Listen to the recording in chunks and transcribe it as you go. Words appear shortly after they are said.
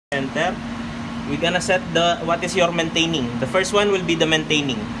enter. We're gonna set the what is your maintaining. The first one will be the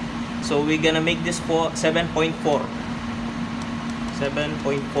maintaining. So we're gonna make this for 7.4.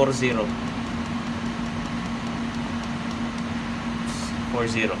 7.40.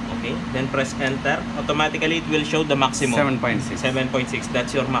 40. Okay. Then press enter. Automatically it will show the maximum. 7.6. 7.6.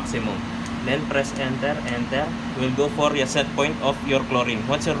 That's your maximum. Then press enter. Enter. We'll go for your set point of your chlorine.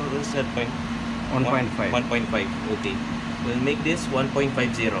 What's your set point? 1.5. 1.5. Okay. We'll make this 1.50.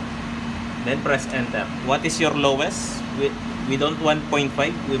 Then press enter. What is your lowest? We don't 1.5.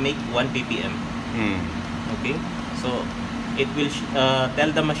 We make 1 ppm. Okay. So it will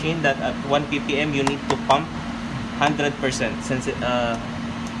tell the machine that at 1 ppm you need to pump 100%. Since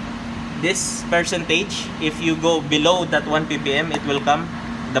this percentage, if you go below that 1 ppm, it will come.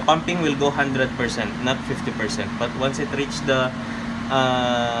 The pumping will go 100%, not 50%. But once it reaches the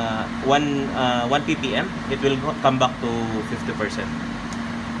 1 ppm, it will come back to 50%.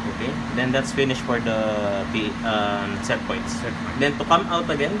 Okay, then that's finished for the set points. Then to come out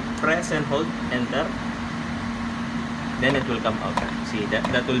again, press and hold enter. Then it will come out. See,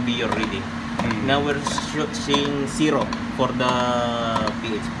 that will be your reading. Now we're seeing 0 for the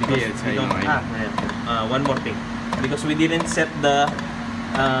pH because we don't. One more thing, because we didn't set the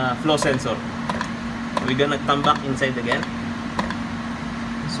flow sensor. We're gonna come back inside again.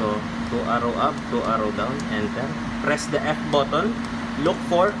 So 2 arrow up, 2 arrow down, enter. Press the F button. Look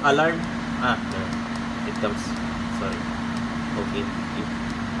for alarm. It comes. Sorry. Okay.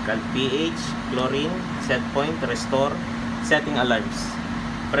 pH, chlorine, set point, restore, setting alarms.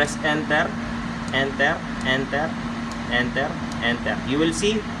 Press enter, enter, enter, enter, enter. You will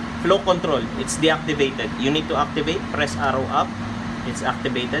see flow control. It's deactivated. You need to activate. Press arrow up. It's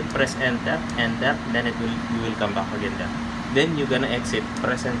activated. Press enter, enter. Then you will come back again there. Then you're gonna exit.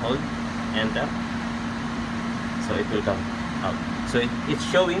 Press and hold, enter. So it will come out. So it's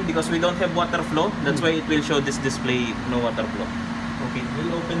showing because we don't have water flow. That's why it will show this display no water flow. Okay,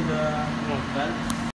 we'll open the valve.